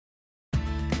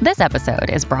This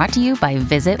episode is brought to you by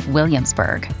Visit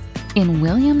Williamsburg. In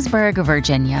Williamsburg,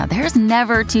 Virginia, there's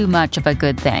never too much of a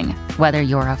good thing. Whether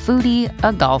you're a foodie,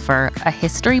 a golfer, a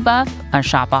history buff, a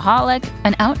shopaholic,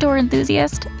 an outdoor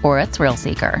enthusiast, or a thrill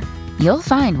seeker, you'll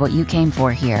find what you came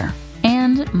for here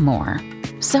and more.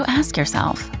 So ask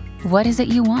yourself, what is it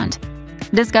you want?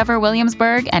 Discover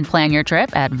Williamsburg and plan your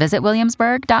trip at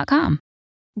visitwilliamsburg.com.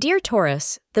 Dear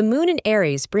Taurus, the moon in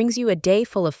Aries brings you a day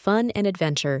full of fun and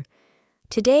adventure.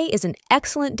 Today is an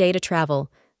excellent day to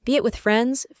travel, be it with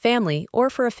friends, family, or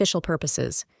for official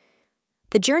purposes.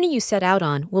 The journey you set out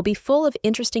on will be full of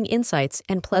interesting insights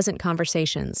and pleasant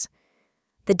conversations.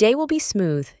 The day will be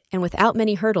smooth and without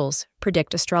many hurdles,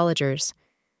 predict astrologers.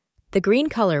 The green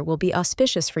color will be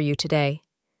auspicious for you today.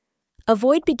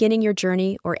 Avoid beginning your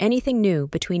journey or anything new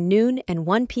between noon and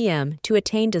 1 p.m. to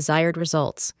attain desired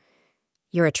results.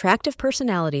 Your attractive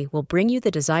personality will bring you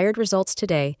the desired results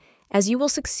today, as you will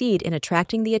succeed in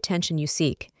attracting the attention you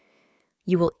seek.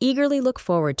 You will eagerly look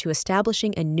forward to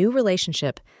establishing a new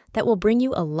relationship that will bring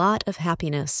you a lot of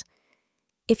happiness.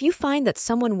 If you find that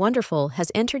someone wonderful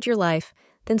has entered your life,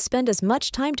 then spend as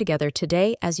much time together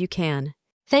today as you can.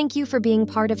 Thank you for being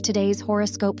part of today's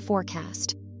horoscope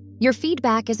forecast. Your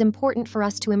feedback is important for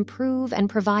us to improve and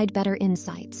provide better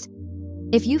insights.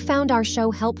 If you found our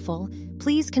show helpful,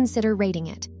 please consider rating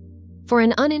it. For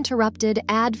an uninterrupted,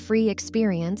 ad-free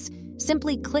experience,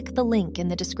 simply click the link in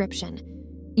the description.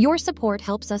 Your support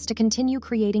helps us to continue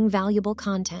creating valuable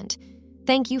content.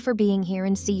 Thank you for being here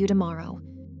and see you tomorrow.